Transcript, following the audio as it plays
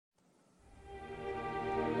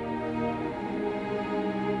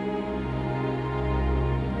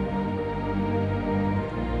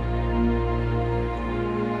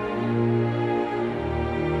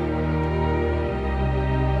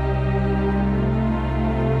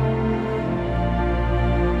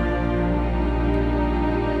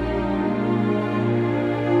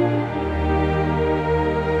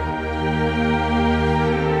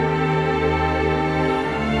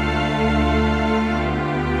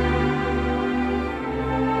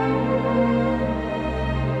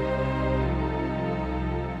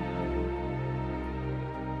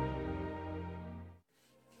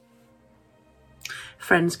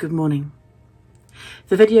Friends, good morning.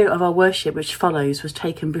 The video of our worship which follows was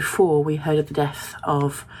taken before we heard of the death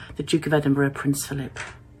of the Duke of Edinburgh, Prince Philip.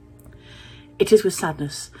 It is with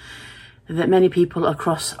sadness that many people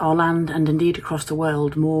across our land and indeed across the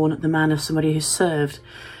world mourn the man of somebody who served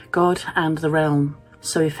God and the realm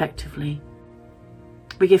so effectively.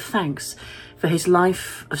 We give thanks for his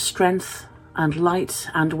life of strength and light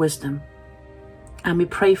and wisdom, and we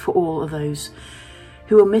pray for all of those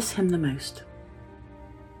who will miss him the most.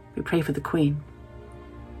 We pray for the Queen,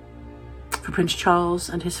 for Prince Charles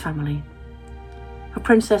and his family, for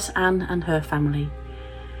Princess Anne and her family,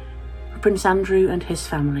 for Prince Andrew and his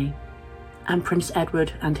family, and Prince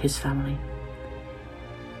Edward and his family,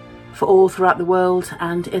 for all throughout the world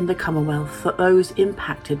and in the Commonwealth, for those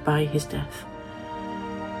impacted by his death.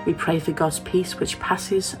 We pray for God's peace which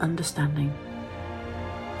passes understanding.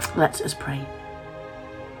 Let us pray.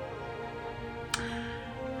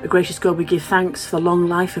 Gracious God, we give thanks for the long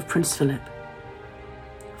life of Prince Philip,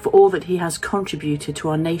 for all that he has contributed to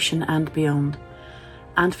our nation and beyond,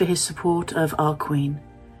 and for his support of our Queen.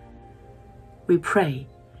 We pray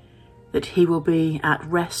that he will be at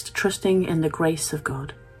rest, trusting in the grace of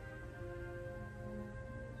God.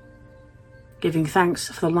 Giving thanks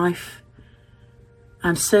for the life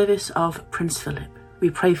and service of Prince Philip, we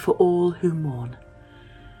pray for all who mourn,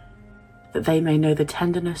 that they may know the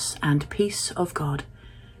tenderness and peace of God.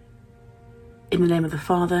 In the name of the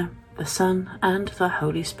Father, the Son, and the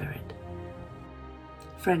Holy Spirit.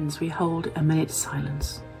 Friends, we hold a minute's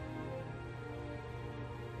silence.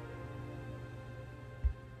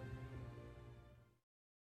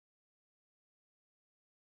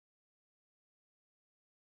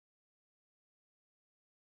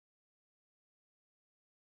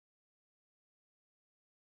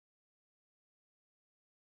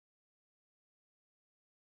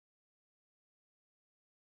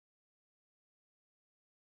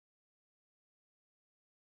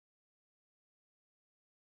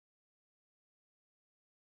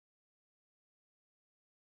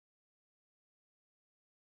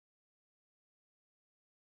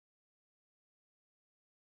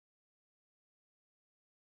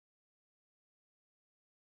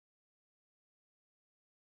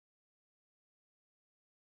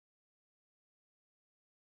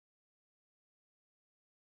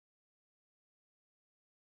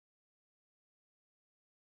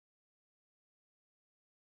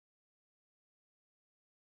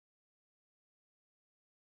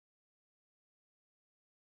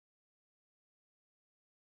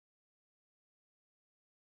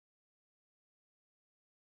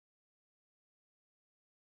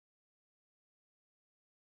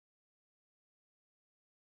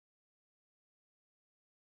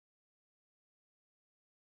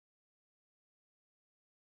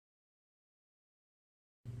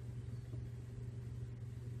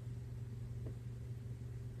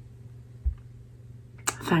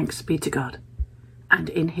 Thanks be to God, and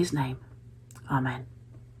in his name, Amen.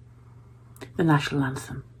 The National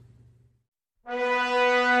Anthem.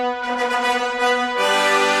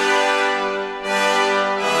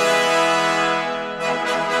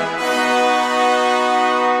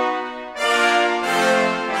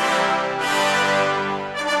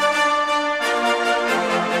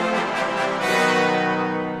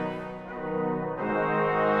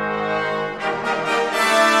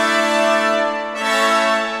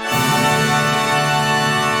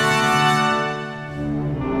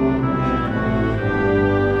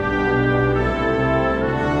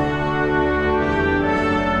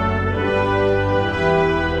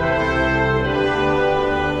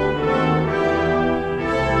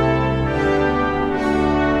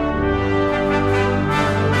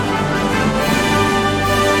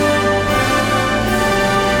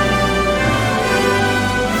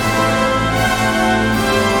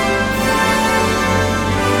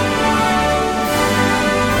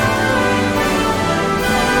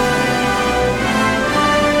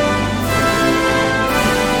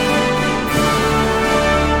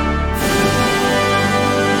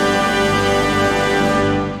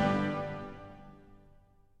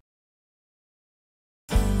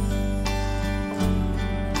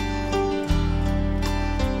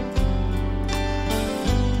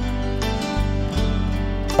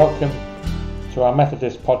 Welcome to our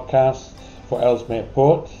Methodist podcast for Ellesmere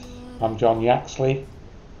Port. I'm John Yaxley.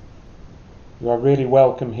 You are really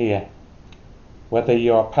welcome here. Whether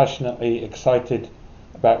you are passionately excited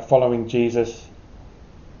about following Jesus,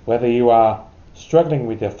 whether you are struggling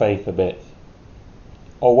with your faith a bit,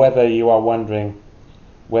 or whether you are wondering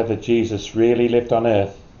whether Jesus really lived on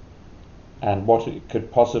earth and what it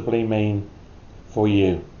could possibly mean for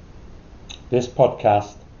you. This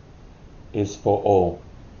podcast is for all.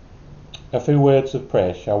 A few words of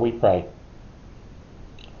prayer, shall we pray?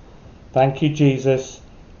 Thank you, Jesus,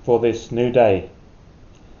 for this new day.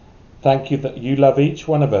 Thank you that you love each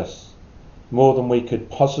one of us more than we could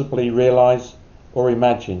possibly realise or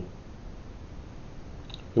imagine.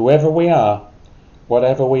 Whoever we are,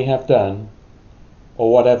 whatever we have done,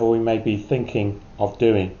 or whatever we may be thinking of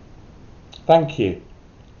doing, thank you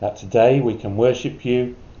that today we can worship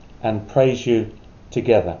you and praise you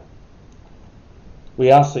together. We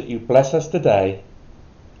ask that you bless us today,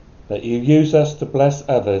 that you use us to bless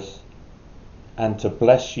others and to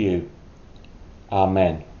bless you.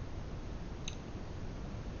 Amen.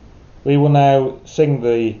 We will now sing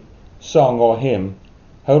the song or hymn,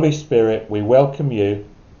 Holy Spirit, we welcome you.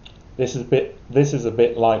 This is a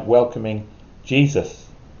bit like welcoming Jesus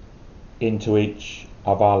into each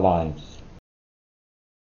of our lives.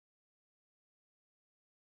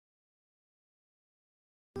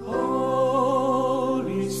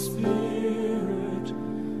 Holy Spirit,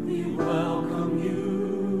 we welcome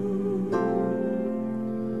you.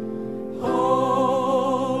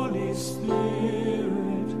 Holy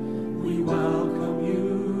Spirit, we welcome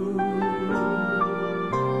you.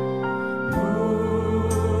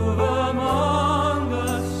 Move among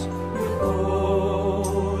us with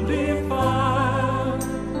holy fire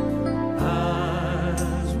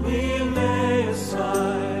as we lay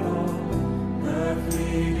aside all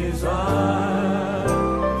earthly desire.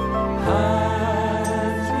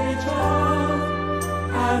 Hands reach out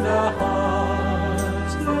and our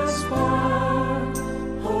hearts aspire.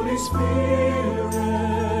 Holy Spirit,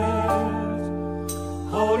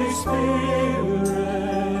 Holy Spirit,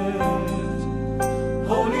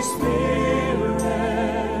 Holy Spirit,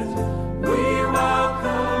 we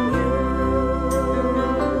welcome you.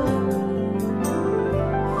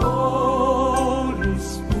 Holy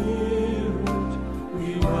Spirit, we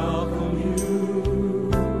welcome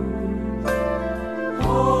you.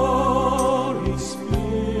 Holy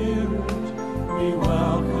Spirit, we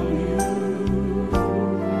welcome you.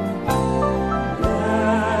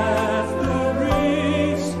 Let the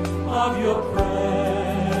breeze of your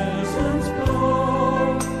presence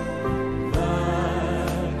blow,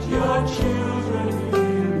 that your children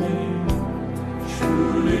here may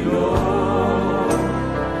truly know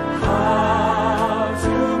how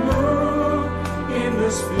to move in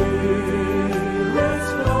the Spirit's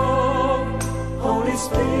flow. Holy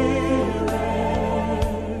Spirit,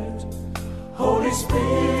 Holy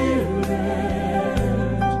Spirit,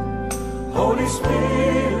 Holy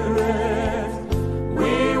Spirit,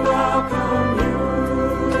 we welcome you.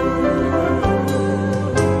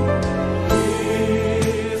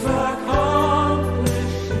 Please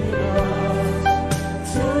accomplish in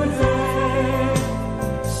us today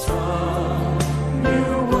some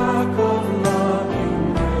new work of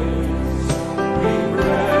loving grace. We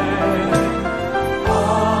pray,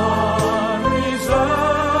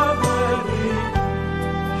 unreservedly,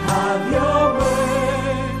 have your way.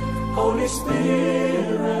 Holy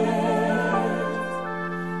Spirit,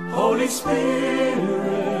 Holy Spirit,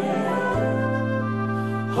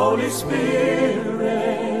 Holy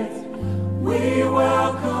Spirit, we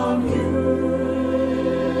welcome you.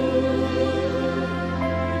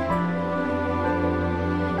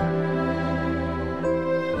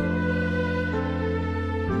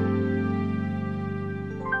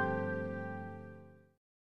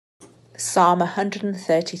 Psalm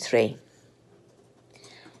 133.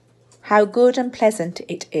 How good and pleasant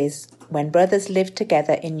it is when brothers live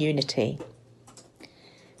together in unity.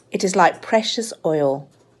 It is like precious oil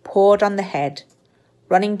poured on the head,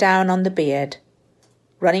 running down on the beard,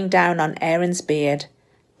 running down on Aaron's beard,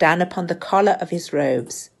 down upon the collar of his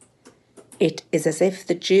robes. It is as if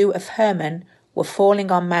the dew of Hermon were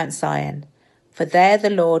falling on Mount Zion, for there the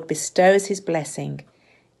Lord bestows his blessing,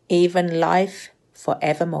 even life for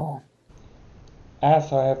evermore.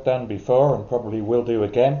 As I have done before and probably will do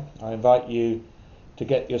again, I invite you to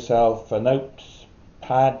get yourself a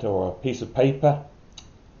notepad or a piece of paper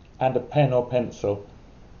and a pen or pencil,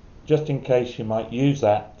 just in case you might use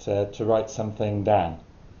that to write something down.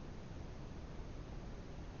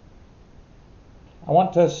 I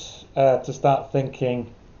want us to start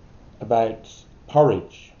thinking about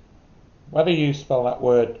porridge. Whether you spell that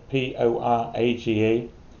word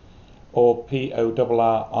P-O-R-A-G-E or P-O-R-R-I-D-G-E.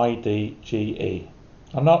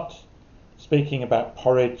 I'm not speaking about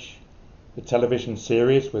Porridge, the television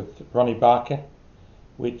series with Ronnie Barker,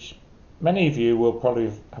 which many of you will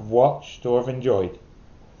probably have watched or have enjoyed.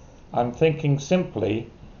 I'm thinking simply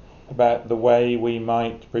about the way we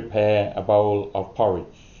might prepare a bowl of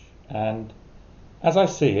porridge. And as I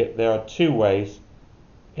see it, there are two ways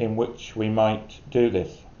in which we might do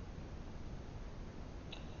this.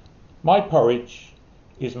 My porridge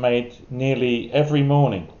is made nearly every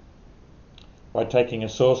morning by taking a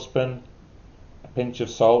saucepan, a pinch of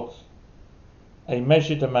salt, a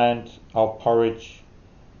measured amount of porridge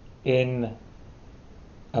in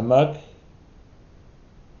a mug,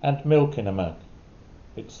 and milk in a mug.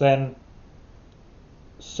 It's then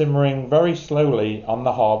simmering very slowly on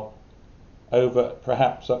the hob over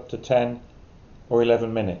perhaps up to 10 or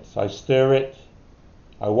 11 minutes. I stir it,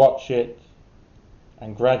 I watch it,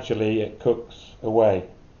 and gradually it cooks away.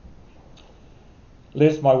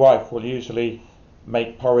 Liz, my wife, will usually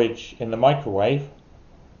make porridge in the microwave.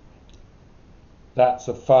 That's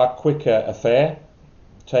a far quicker affair,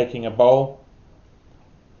 taking a bowl,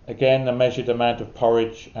 again a measured amount of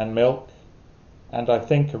porridge and milk, and I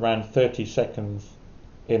think around 30 seconds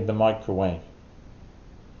in the microwave.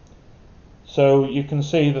 So you can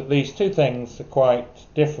see that these two things are quite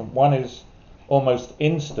different. One is almost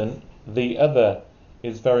instant, the other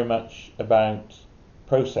is very much about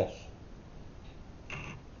process.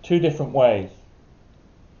 Two different ways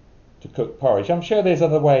to cook porridge. I'm sure there's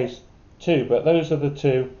other ways too, but those are the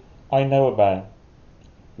two I know about.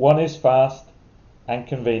 One is fast and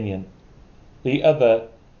convenient, the other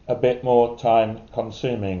a bit more time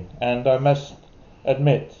consuming, and I must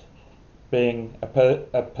admit, being a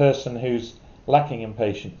person who's lacking in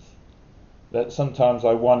patience, that sometimes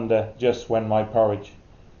I wonder just when my porridge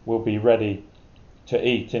will be ready to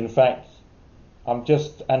eat. In fact, I'm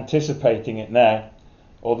just anticipating it now,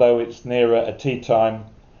 although it's nearer a tea time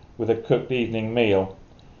with a cooked evening meal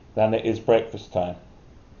than it is breakfast time.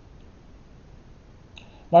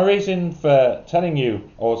 My reason for telling you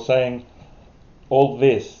or saying all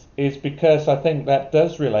this is because I think that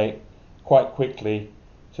does relate quite quickly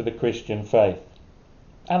to the Christian faith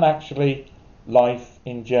and actually life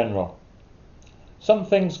in general. Some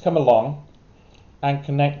things come along and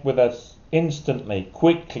connect with us instantly,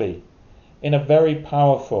 quickly, in a very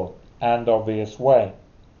powerful and obvious way.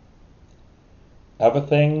 Other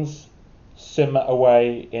things simmer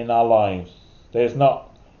away in our lives. There's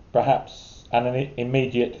not perhaps an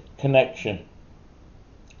immediate connection.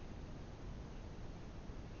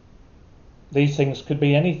 These things could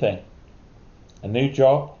be anything: a new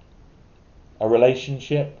job, a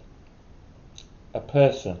relationship, a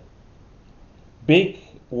person. Big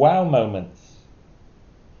wow moments,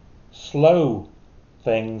 slow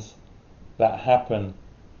things that happen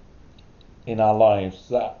in our lives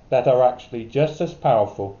that are actually just as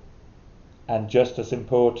powerful and just as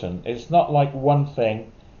important. It's not like one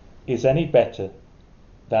thing is any better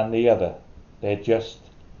than the other. They're just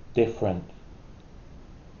different.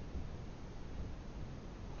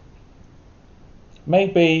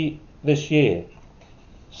 Maybe this year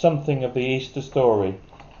something of the Easter story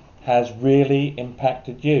has really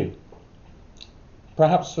impacted you.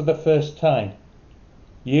 Perhaps for the first time,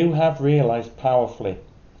 you have realized powerfully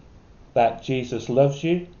that Jesus loves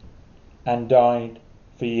you and died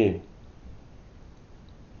for you.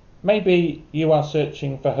 Maybe you are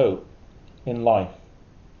searching for hope in life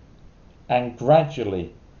and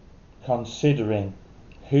gradually considering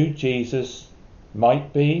who Jesus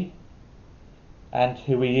might be and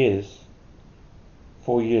who he is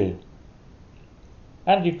for you.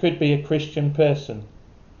 And you could be a Christian person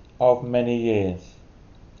of many years,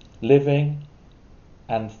 living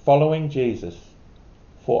and following Jesus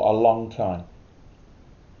for a long time.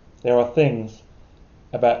 There are things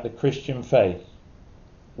about the Christian faith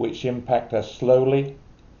which impact us slowly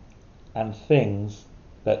and things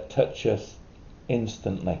that touch us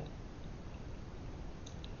instantly.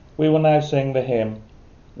 We will now sing the hymn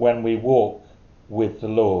When We Walk with the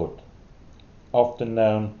Lord, often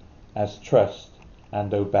known as Trust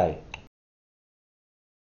and Obey.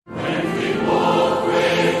 When we walk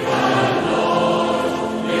with the Lord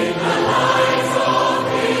in the light of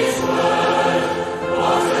His word,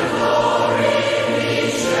 what a glory He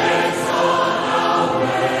sheds on our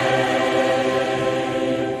way.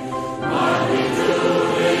 While we do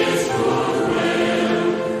His good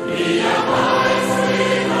will, He abides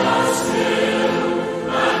with us still,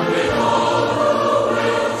 and with all who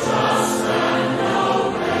will trust and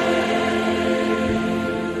obey.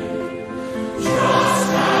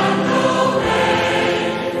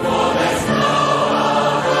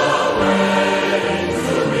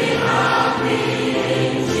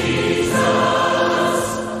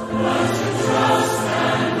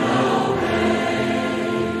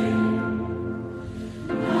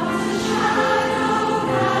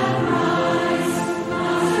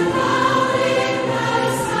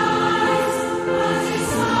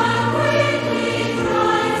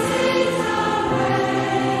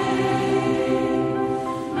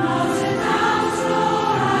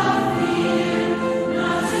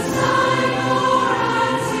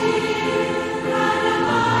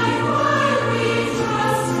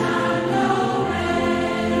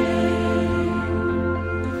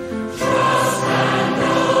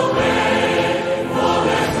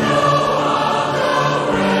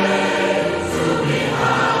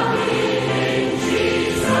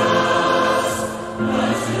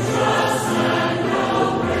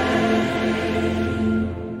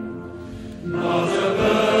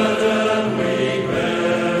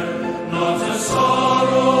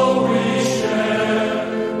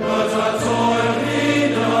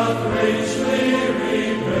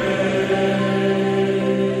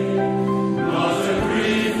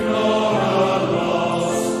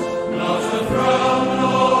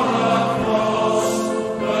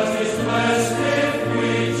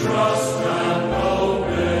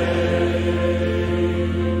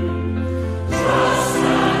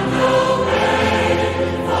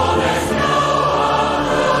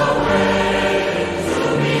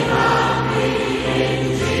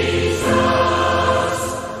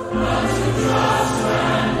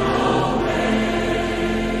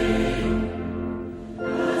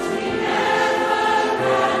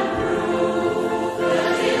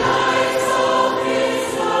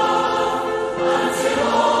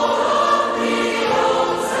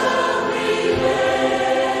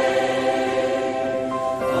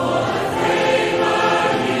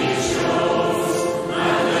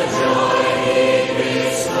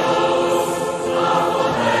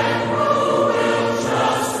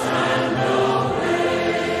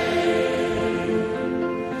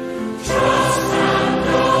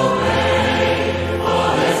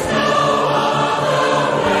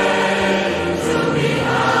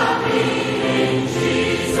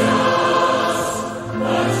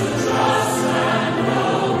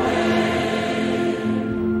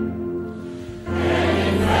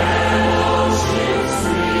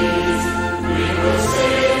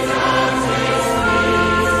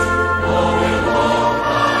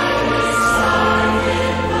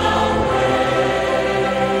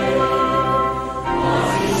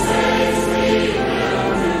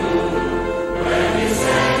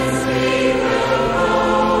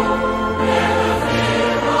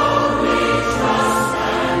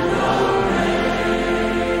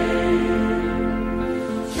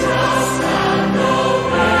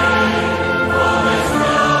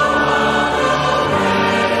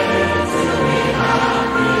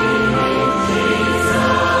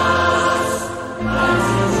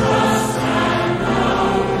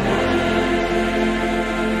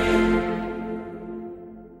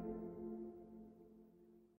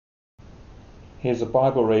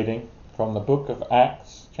 Bible reading from the book of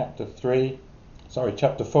Acts, chapter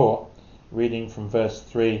 4, reading from verse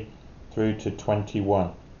 3 through to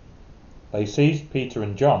 21. They seized Peter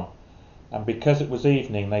and John, and because it was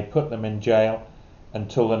evening, they put them in jail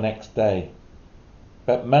until the next day.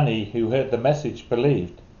 But many who heard the message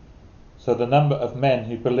believed, so the number of men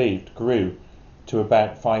who believed grew to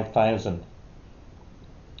about 5,000.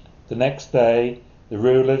 The next day, the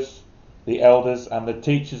rulers, the elders, and the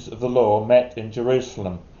teachers of the law met in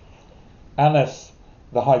Jerusalem. Annas,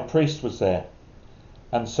 the high priest, was there,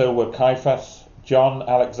 and so were Caiaphas, John,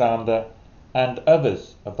 Alexander, and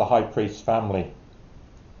others of the high priest's family.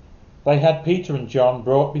 They had Peter and John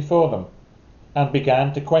brought before them and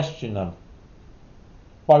began to question them.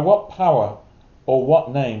 By what power or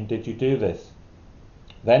what name did you do this?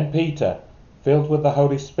 Then Peter, filled with the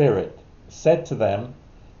Holy Spirit, said to them,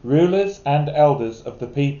 Rulers and elders of the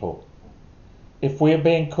people, if we are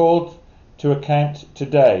being called to account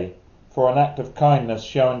today for an act of kindness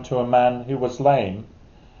shown to a man who was lame,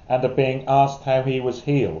 and are being asked how he was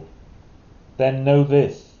healed, then know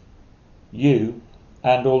this, you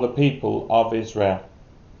and all the people of Israel.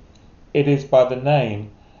 It is by the name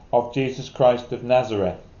of Jesus Christ of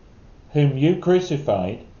Nazareth, whom you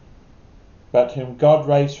crucified, but whom God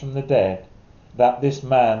raised from the dead, that this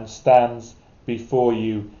man stands before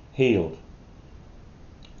you healed.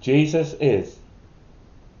 Jesus is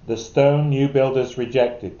the stone you builders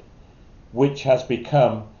rejected, which has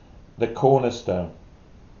become the cornerstone.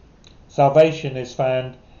 Salvation is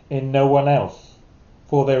found in no one else,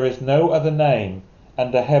 for there is no other name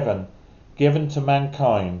under heaven given to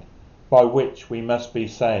mankind by which we must be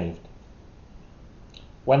saved.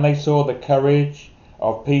 When they saw the courage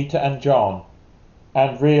of Peter and John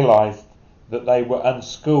and realized that they were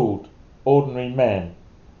unschooled, ordinary men,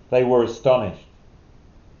 they were astonished,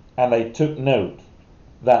 and they took note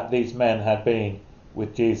that these men had been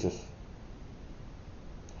with Jesus.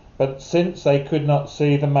 But since they could not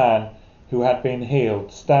see the man who had been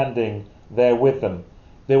healed standing there with them,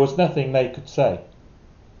 there was nothing they could say.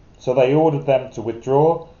 So they ordered them to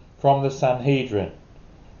withdraw from the Sanhedrin,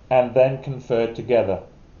 and then conferred together.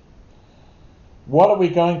 What are we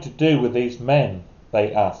going to do with these men?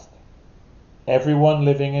 They asked. Everyone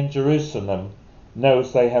living in Jerusalem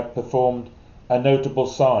knows they have performed a notable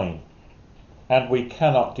sign, and we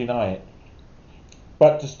cannot deny it.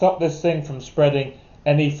 But to stop this thing from spreading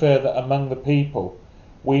any further among the people,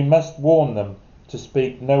 we must warn them to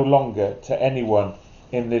speak no longer to anyone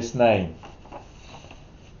in this name.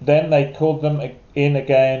 Then they called them in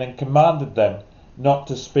again and commanded them not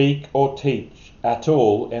to speak or teach at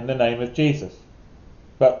all in the name of Jesus.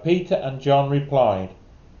 But Peter and John replied,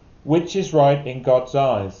 which is right in God's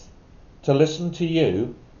eyes, to listen to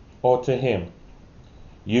you or to him?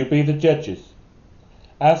 You be the judges.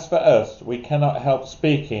 As for us, we cannot help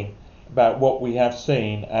speaking about what we have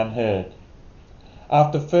seen and heard.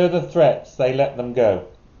 After further threats, they let them go.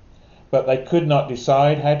 But they could not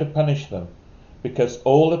decide how to punish them, because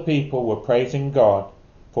all the people were praising God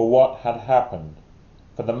for what had happened.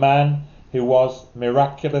 For the man who was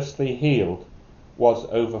miraculously healed was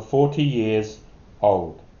over 40 years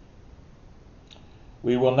old.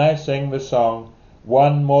 We will now sing the song,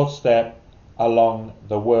 One More Step Along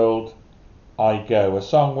the World I Go, a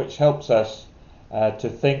song which helps us to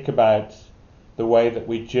think about the way that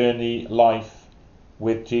we journey life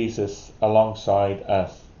with Jesus alongside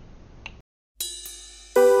us.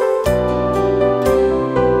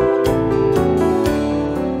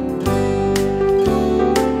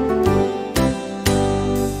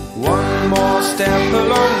 One more step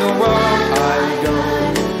along the world I go.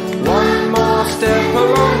 One more step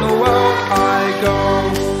along the world I go.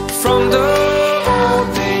 From the old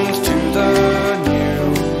things to the new,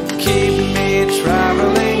 keep me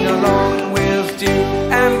traveling along with you.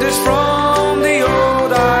 And as from the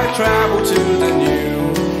old I travel to the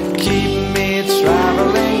new, keep me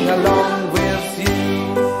traveling along with you.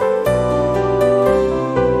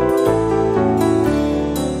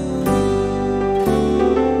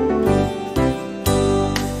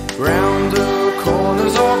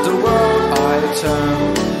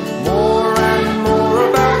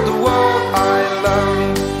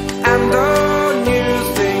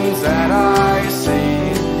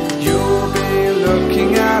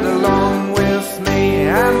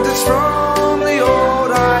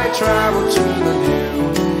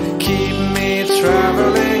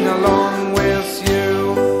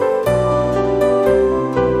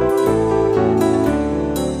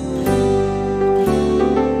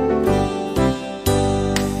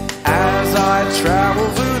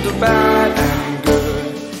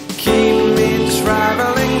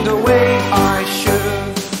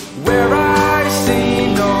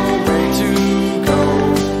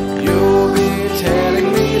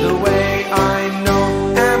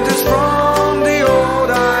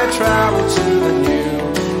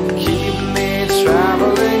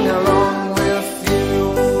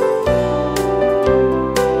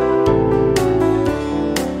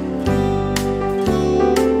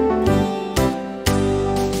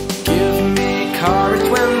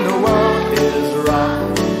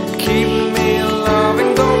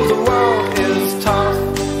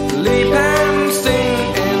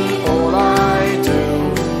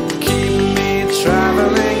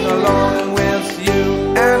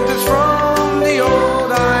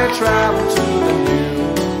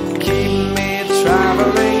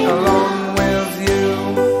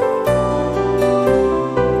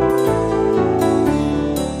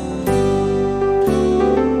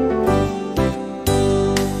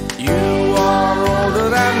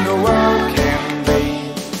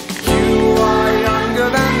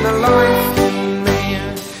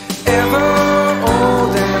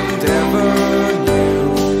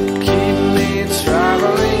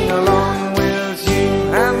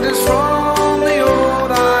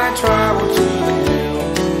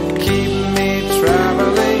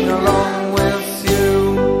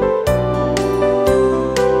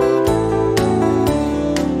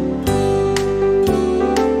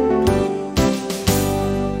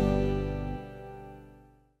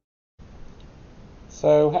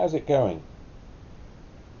 how's it going?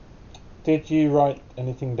 Did you write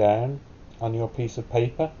anything down on your piece of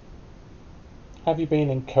paper? Have you been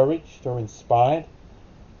encouraged or inspired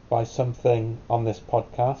by something on this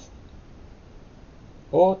podcast?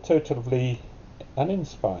 Or totally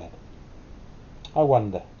uninspired? I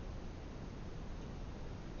wonder.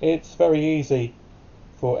 It's very easy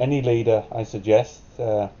for any leader, I suggest,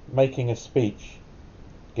 making a speech,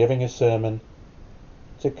 giving a sermon,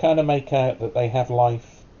 to kind of make out that they have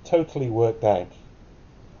life totally worked out,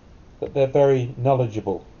 that they're very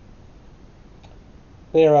knowledgeable.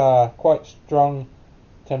 There are quite strong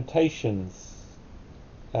temptations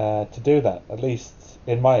to do that, at least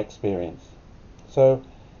in my experience. So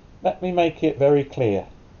let me make it very clear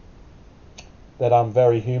that I'm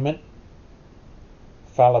very human,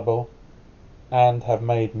 fallible, and have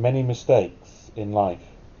made many mistakes in life.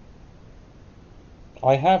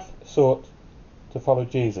 I have sought to follow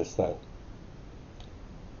Jesus though,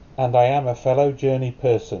 and I am a fellow journey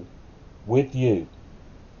person with you,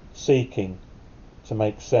 seeking to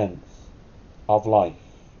make sense of life.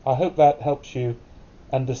 I hope that helps you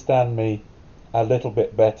understand me a little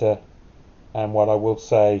bit better and what I will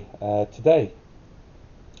say today.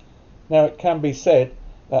 Now, it can be said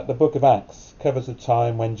that the book of Acts covers a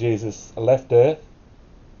time when Jesus left earth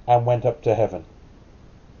and went up to heaven.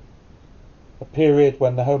 A period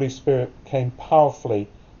when the Holy Spirit came powerfully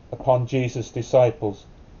upon Jesus' disciples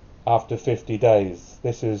after 50 days.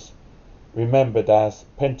 This is remembered as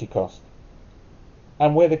Pentecost.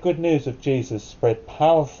 And where the good news of Jesus spread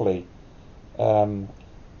powerfully, and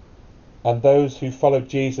those who followed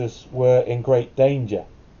Jesus were in great danger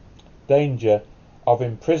of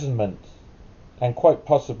imprisonment and quite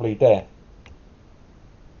possibly death.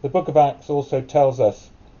 The book of Acts also tells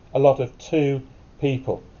us a lot of two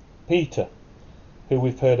people, Peter, who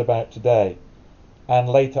we've heard about today, and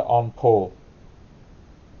later on Paul.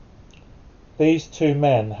 These two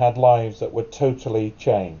men had lives that were totally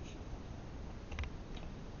changed.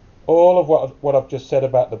 All of what I've just said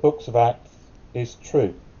about the books of Acts is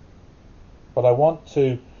true, but I want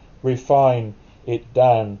to refine it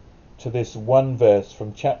down to this one verse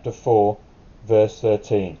from chapter 4, verse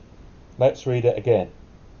 13. Let's read it again.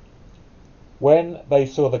 When they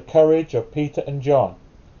saw the courage of Peter and John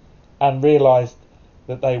and realized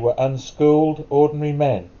that they were unschooled, ordinary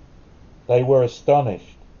men, they were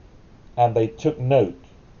astonished, and they took note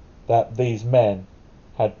that these men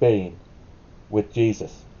had been with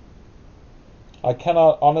Jesus. I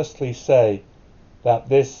cannot honestly say that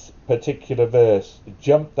this particular verse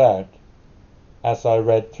jumped out as I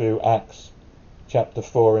read through Acts chapter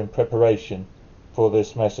 4 in preparation for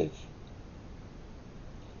this message.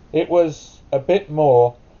 It was a bit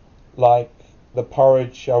more like the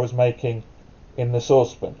porridge I was making in the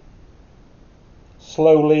saucepan.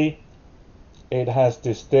 Slowly it has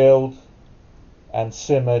distilled and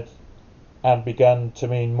simmered and begun to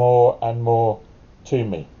mean more and more to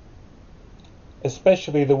me.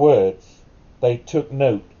 Especially the words, they took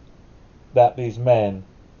note that these men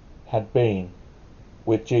had been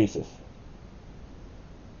with Jesus.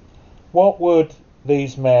 What would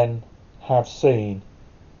these men have seen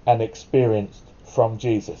and experienced from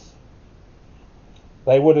Jesus?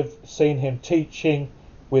 They would have seen him teaching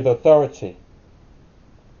with authority.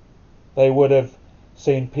 They would have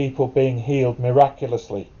seen people being healed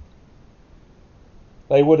miraculously.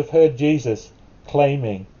 They would have heard Jesus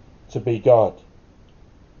claiming to be God.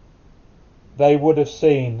 They would have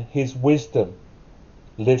seen his wisdom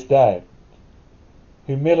lived out,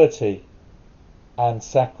 humility and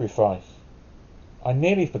sacrifice. I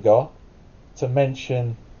nearly forgot to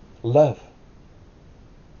mention love.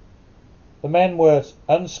 The men were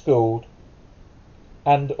unschooled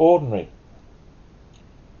and ordinary,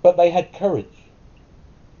 but they had courage.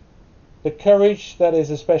 The courage that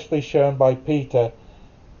is especially shown by Peter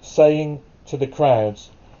saying to the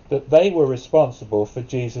crowds that they were responsible for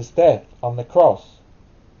Jesus' death on the cross.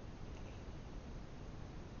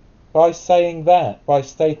 By saying that, by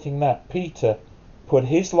stating that, Peter put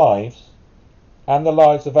his lives and the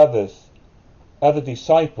lives of others, other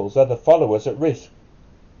disciples, other followers at risk.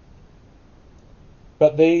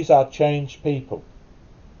 But these are changed people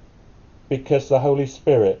because the Holy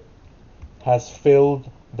Spirit has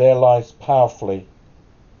filled their lives powerfully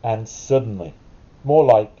and suddenly, more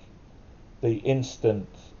like the instant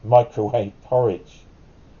microwave porridge.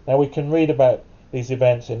 Now we can read about these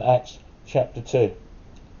events in Acts chapter 2.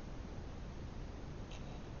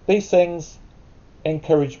 These things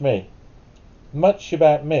encourage me. Much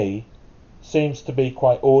about me seems to be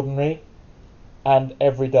quite ordinary and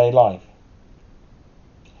everyday life.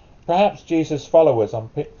 Perhaps Jesus' followers, I'm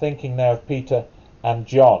thinking now of Peter and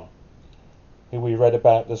John, who we read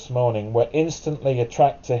about this morning, were instantly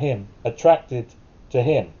attracted to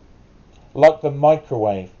him, like the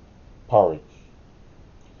microwave porridge.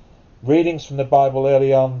 Readings from the Bible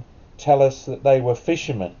early on tell us that they were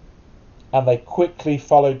fishermen, and they quickly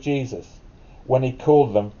followed Jesus when he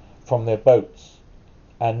called them from their boats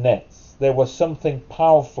and nets. There was something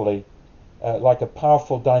powerfully, like a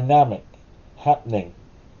powerful dynamic happening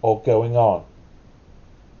or going on.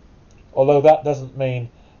 Although that doesn't mean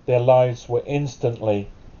their lives were instantly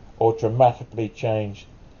or dramatically changed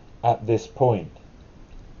at this point.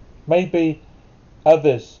 Maybe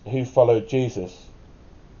others who followed Jesus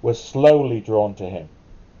were slowly drawn to him.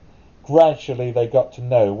 Gradually they got to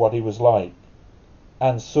know what he was like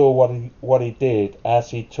and saw what he did as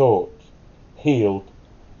he taught, healed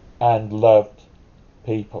and loved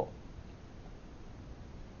people.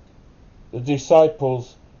 The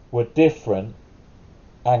disciples were different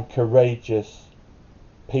and courageous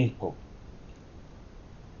people.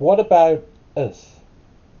 What about us?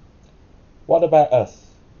 What about us?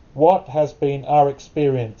 What has been our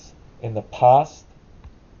experience in the past,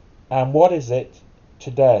 and what is it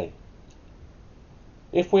today?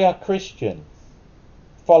 If we are Christians,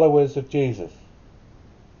 followers of Jesus,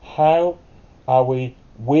 how are we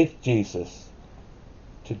with Jesus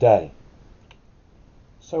today?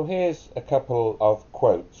 So here's a couple of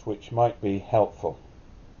quotes which might be helpful.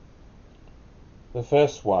 The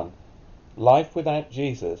first one: life without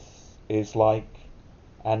Jesus is like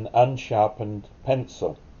an unsharpened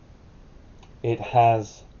pencil. It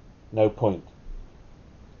has no point.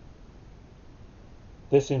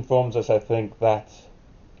 This informs us, I think, that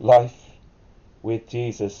life with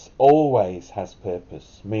Jesus always has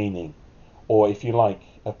purpose, meaning, or if you like,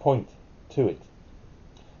 a point to it.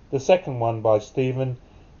 The second one by Stephen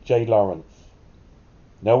J. Lawrence: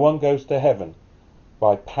 no one goes to heaven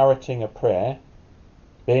by parroting a prayer,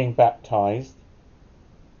 being baptized,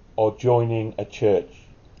 or joining a church,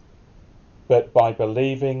 but by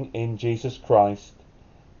believing in Jesus Christ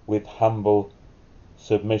with humble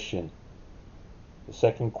submission. The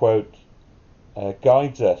second quote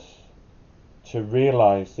guides us to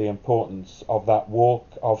realize the importance of that walk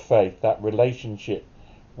of faith, that relationship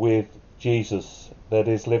with Jesus that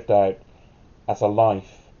is lived out as a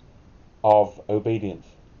life of obedience.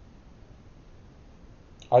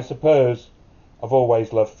 I suppose I've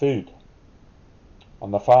always loved food.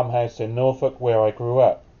 On the farmhouse in Norfolk where I grew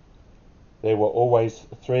up, there were always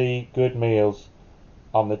 3 good meals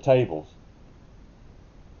on the tables.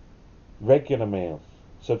 Regular meals,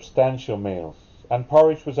 substantial meals, and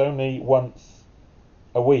porridge was only once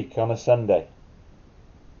a week on a Sunday.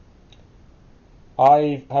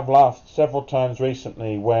 I have laughed several times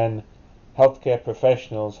recently when healthcare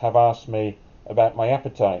professionals have asked me about my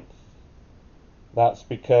appetite. That's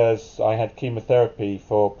because I had chemotherapy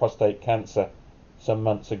for prostate cancer some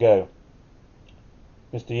months ago.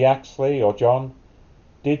 Mr. Yaxley or John,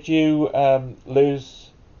 did you lose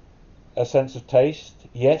a sense of taste?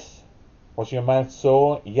 Yes. Was your mouth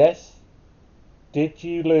sore? Yes. Did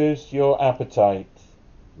you lose your appetite?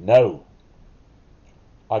 No.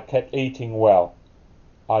 I kept eating well.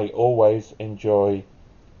 I always enjoy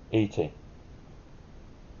eating.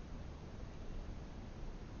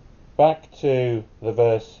 Back to the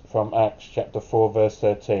verse from Acts chapter 4 verse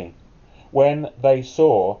 13. When they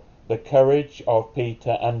saw the courage of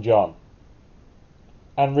Peter and John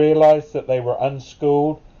and realized that they were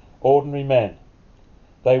unschooled, ordinary men,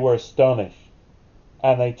 they were astonished,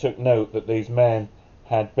 and they took note that these men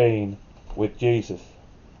had been with Jesus.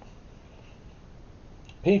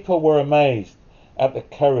 People were amazed at the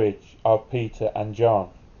courage of Peter and John.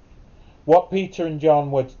 What Peter and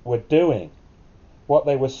John were doing, what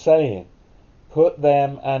they were saying, put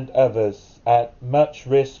them and others at much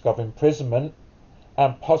risk of imprisonment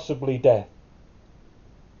and possibly death.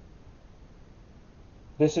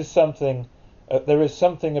 There is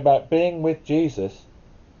something about being with Jesus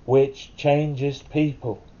which changes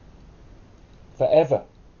people forever.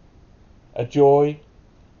 A joy,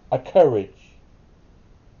 a courage,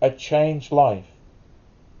 a changed life,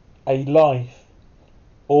 a life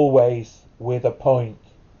always with a point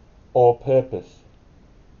or purpose.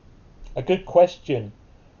 A good question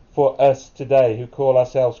for us today who call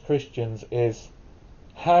ourselves Christians is,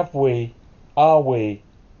 are we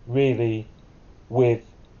really with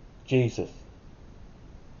Jesus?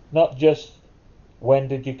 Not just when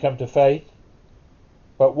did you come to faith,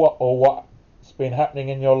 but what's been happening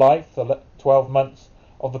in your life, the 12 months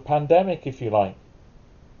of the pandemic, if you like.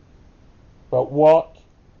 But what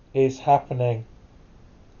is happening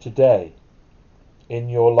today in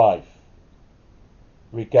your life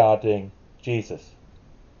regarding Jesus?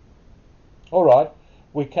 All right,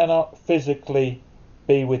 we cannot physically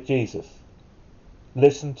be with Jesus,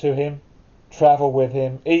 listen to him, travel with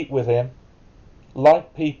him, eat with him,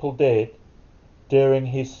 like people did during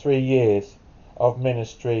his 3 years of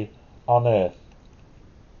ministry on earth.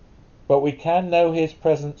 But we can know his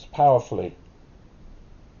presence powerfully,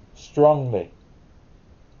 strongly,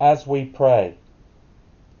 as we pray,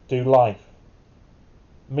 do life,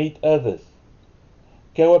 meet others,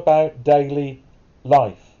 go about daily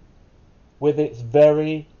life with its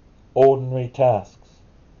very ordinary tasks.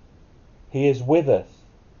 He is with us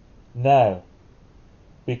now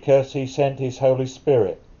because he sent his Holy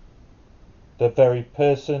Spirit, the very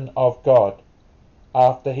person of God,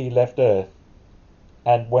 after he left earth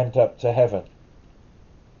and went up to heaven.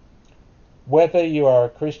 Whether you are a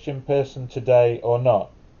Christian person today or not,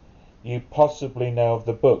 you possibly know of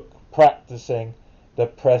the book Practicing the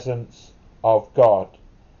Presence of God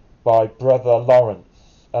by Brother Lawrence,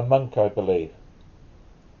 a monk, I believe.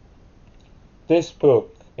 This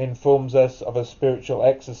book informs us of a spiritual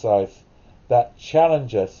exercise that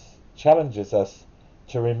challenges us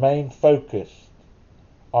to remain focused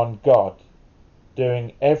on God,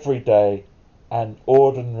 doing everyday and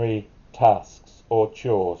ordinary tasks or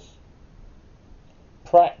chores,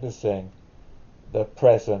 practicing the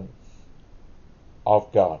presence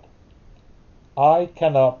of God. I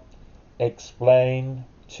cannot explain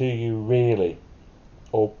to you really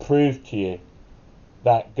or prove to you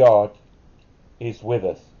that God is with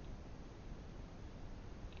us.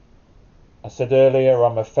 I said earlier,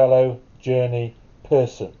 I'm a fellow journey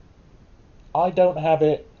person. I don't have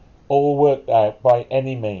it all worked out by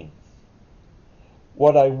any means.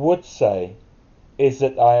 What I would say is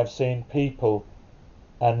that I have seen people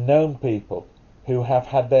and known people who have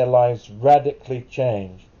had their lives radically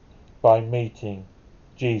changed by meeting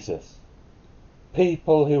Jesus.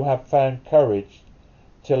 People who have found courage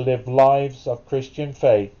to live lives of Christian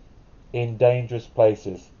faith in dangerous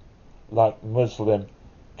places like Muslim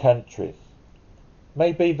countries.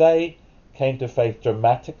 Maybe they came to faith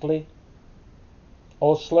dramatically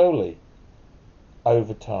or slowly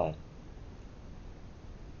over time.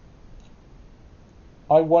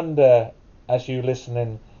 I wonder, as you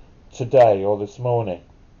listening today or this morning,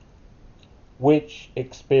 which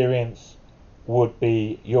experience would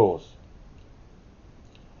be yours?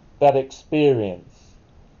 That experience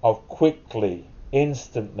of quickly,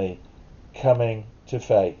 instantly coming to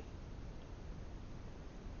faith,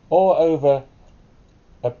 or over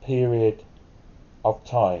a period of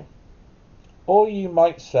time, or you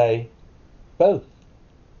might say both.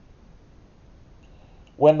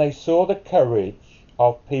 When they saw the courage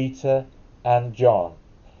of Peter and John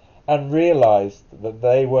and realized that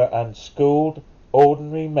they were unschooled,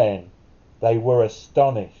 ordinary men, they were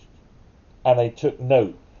astonished, and they took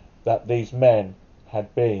note that these men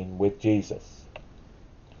had been with Jesus.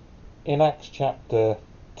 In Acts chapter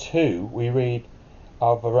 2, we read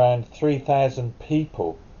of around 3,000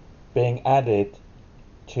 people being added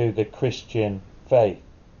to the Christian faith.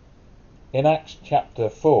 In Acts chapter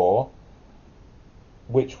 4,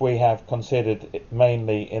 which we have considered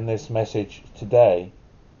mainly in this message today,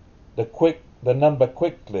 the number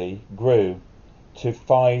quickly grew to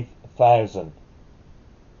 5,000.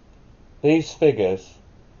 These figures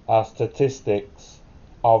are statistics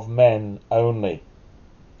of men only.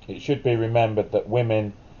 It should be remembered that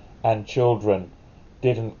women and children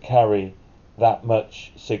didn't carry that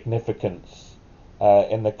much significance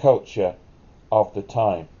in the culture of the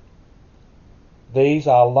time. These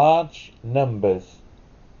are large numbers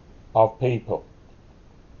of people.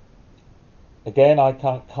 Again, I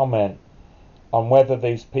can't comment on whether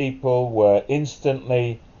these people were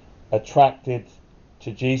instantly attracted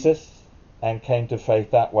to Jesus and came to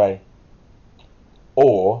faith that way,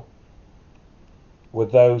 or were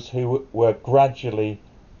those who were gradually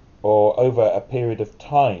or over a period of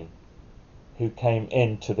time who came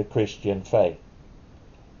into the Christian faith.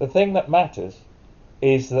 The thing that matters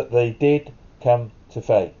is that they did come to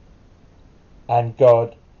faith, and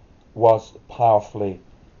God was powerfully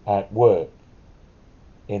at work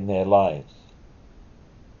in their lives.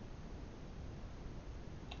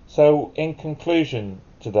 So, in conclusion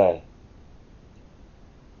today,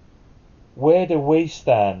 where do we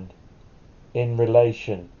stand in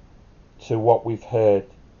relation to what we've heard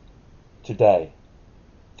today?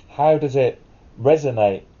 How does it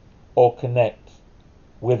resonate or connect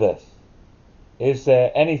with us? Is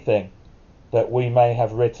there anything that we may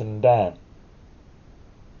have written down?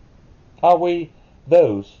 Are we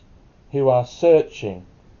those who are searching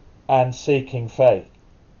and seeking faith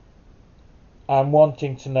and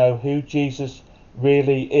wanting to know who Jesus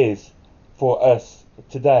really is for us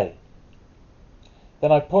today?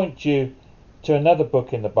 Then I point you to another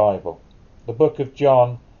book in the Bible, the book of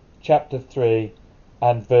John, chapter 3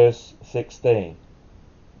 and verse 16,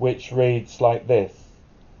 which reads like this: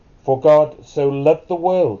 For God so loved the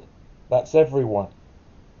world, that's everyone,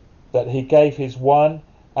 that he gave his one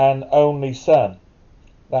and only Son,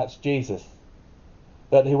 that's Jesus,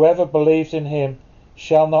 that whoever believes in him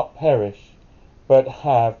shall not perish, but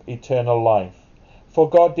have eternal life. For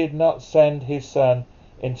God did not send his Son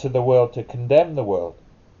into the world to condemn the world,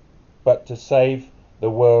 but to save the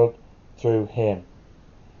world through him.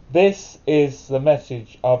 This is the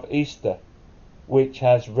message of Easter, which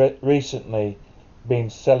has recently been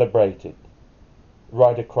celebrated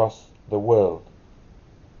right across the world.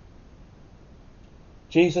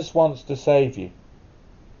 Jesus wants to save you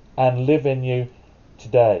and live in you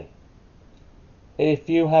today. If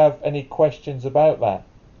you have any questions about that,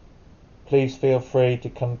 please feel free to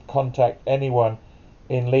contact anyone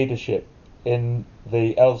in leadership in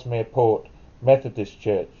the Ellesmere Port Methodist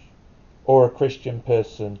Church, or a Christian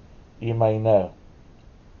person you may know.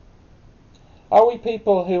 Are we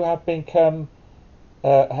people who have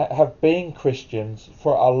been Christians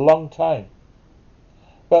for a long time,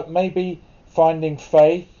 but maybe finding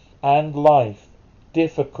faith and life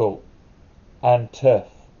difficult and tough?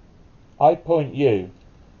 I point you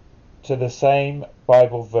to the same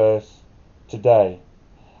Bible verse today.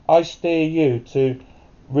 I steer you to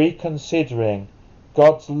reconsidering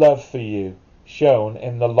God's love for you shown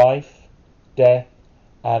in the life, death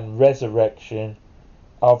and resurrection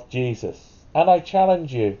of Jesus. And I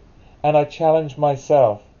challenge you, and I challenge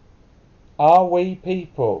myself, are we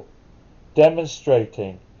people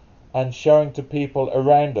demonstrating and showing to people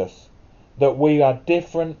around us that we are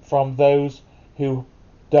different from those who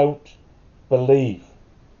don't believe?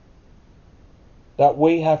 That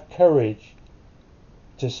we have courage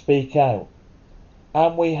to speak out,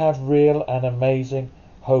 and we have real and amazing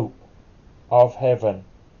hope of heaven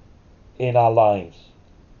in our lives.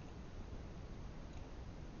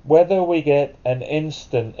 Whether we get an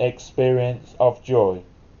instant experience of joy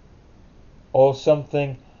or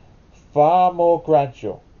something far more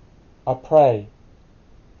gradual, I pray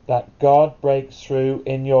that God breaks through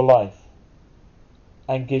in your life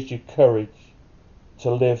and gives you courage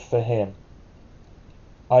to live for him.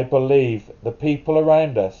 I believe the people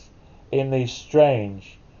around us in these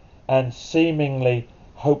strange and seemingly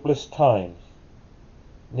hopeless times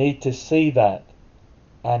need to see that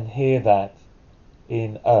and hear that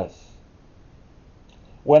in us.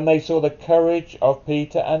 When they saw the courage of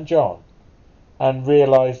Peter and John and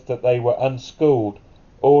realized that they were unschooled,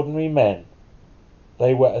 ordinary men,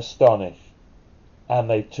 they were astonished, and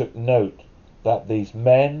they took note that these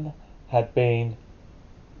men had been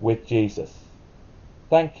with Jesus.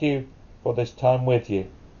 Thank you for this time with you,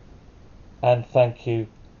 and thank you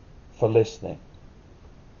for listening.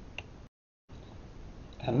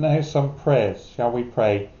 And now some prayers, shall we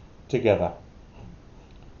pray together?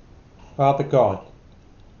 Father God,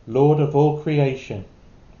 Lord of all creation,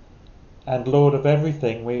 and Lord of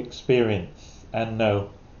everything we experience and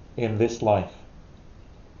know in this life,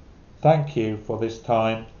 thank you for this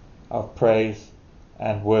time of praise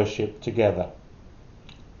and worship together.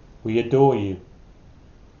 We adore you.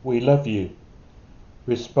 We love you,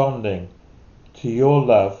 responding to your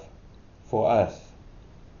love for us.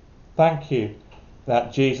 Thank you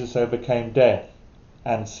that Jesus overcame death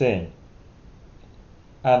and sin,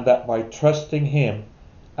 and that by trusting him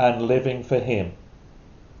and living for him,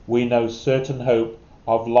 we know certain hope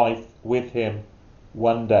of life with him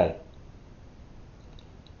one day.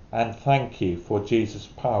 And thank you for Jesus'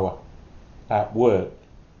 power at work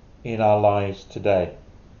in our lives today.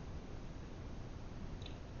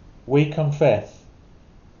 We confess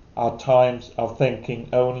our times of thinking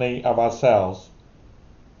only of ourselves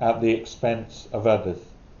at the expense of others.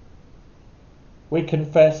 We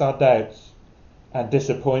confess our doubts and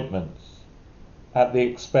disappointments at the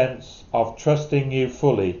expense of trusting you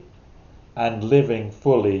fully and living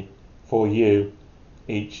fully for you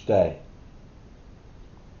each day.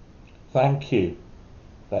 Thank you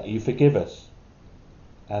that you forgive us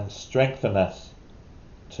and strengthen us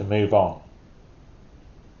to move on.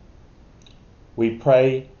 We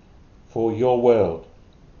pray for your world,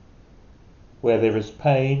 where there is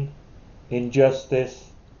pain,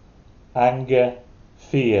 injustice, anger,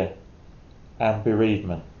 fear, and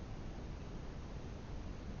bereavement.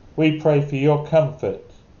 We pray for your comfort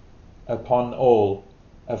upon all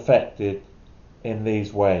affected in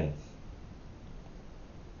these ways.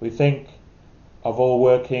 We think of all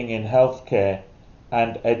working in healthcare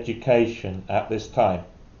and education at this time,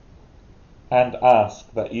 and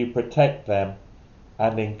ask that you protect them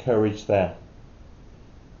and encourage them.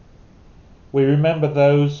 We remember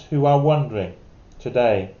those who are wondering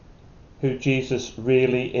today who Jesus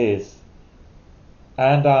really is,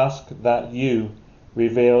 and ask that you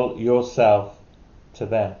reveal yourself to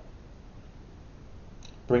them,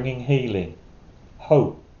 bringing healing,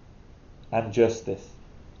 hope, and justice.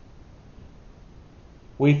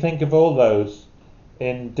 We think of all those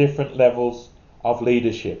in different levels of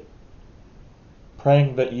leadership,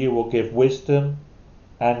 praying that you will give wisdom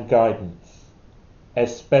and guidance,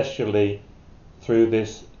 especially through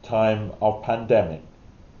this time of pandemic.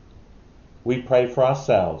 We pray for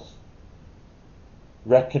ourselves,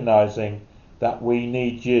 recognizing that we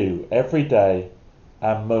need you every day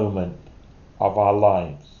and moment of our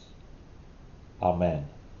lives. Amen.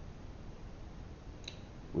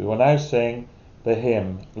 We will now sing the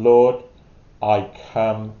hymn, Lord, I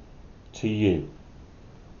Come to You.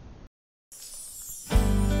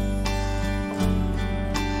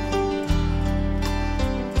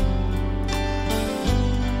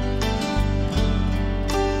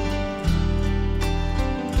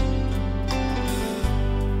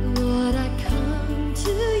 Lord, I come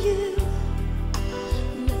to you.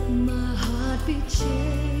 Let my heart be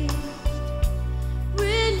changed.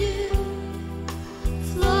 Renewed,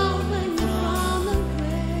 flowing from the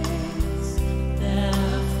grace that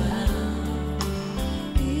I found.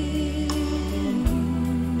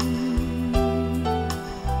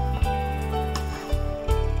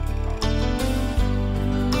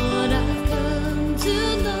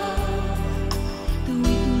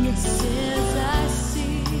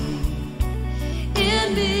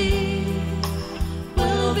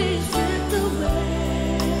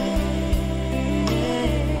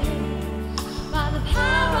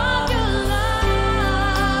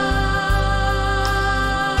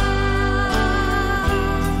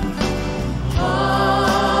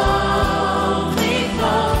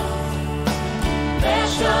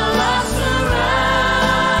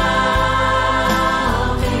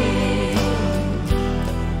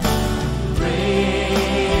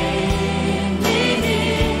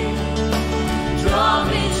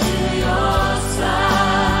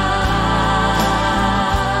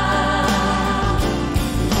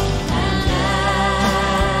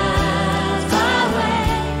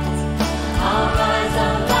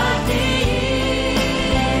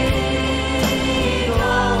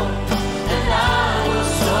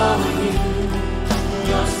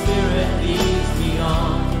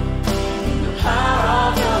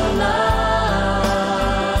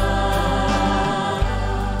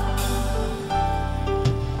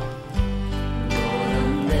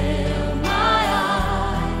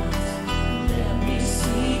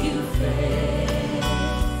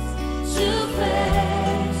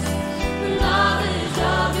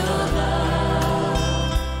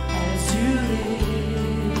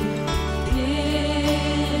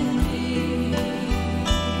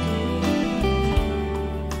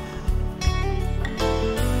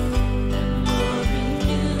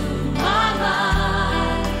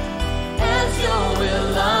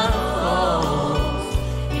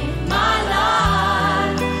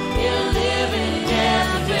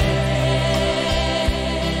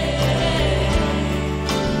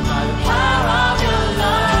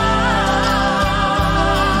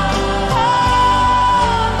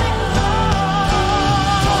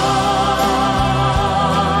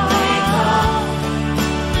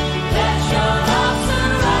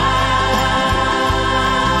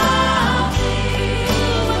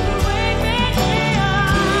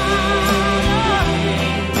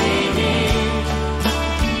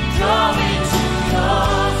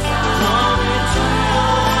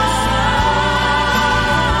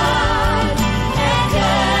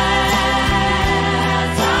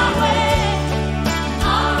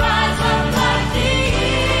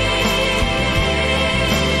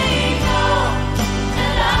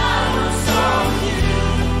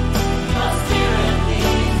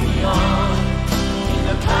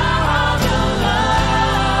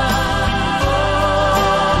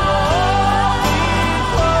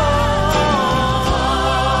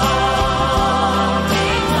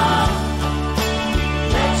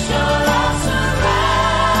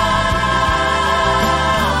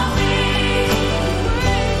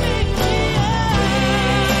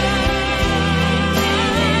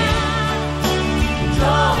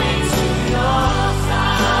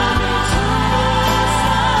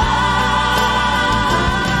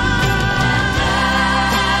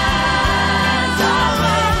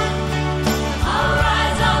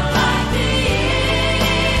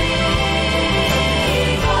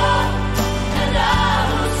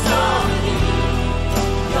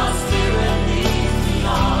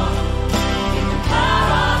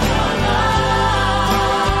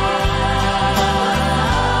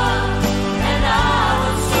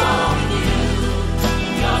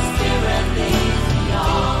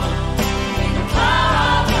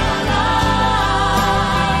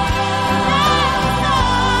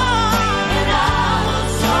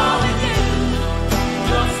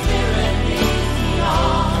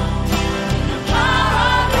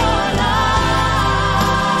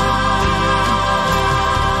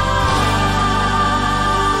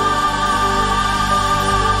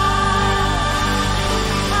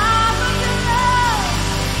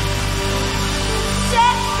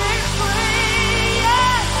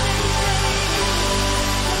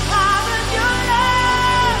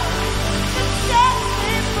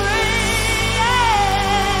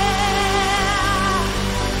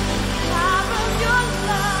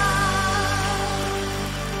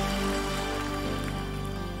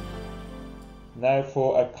 Now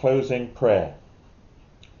for a closing prayer.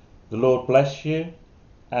 The Lord bless you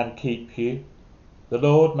and keep you. The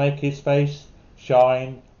Lord make his face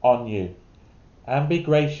shine on you and be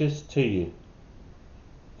gracious to you.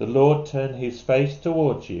 The Lord turn his face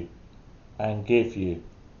towards you and give you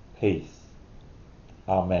peace.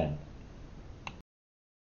 Amen.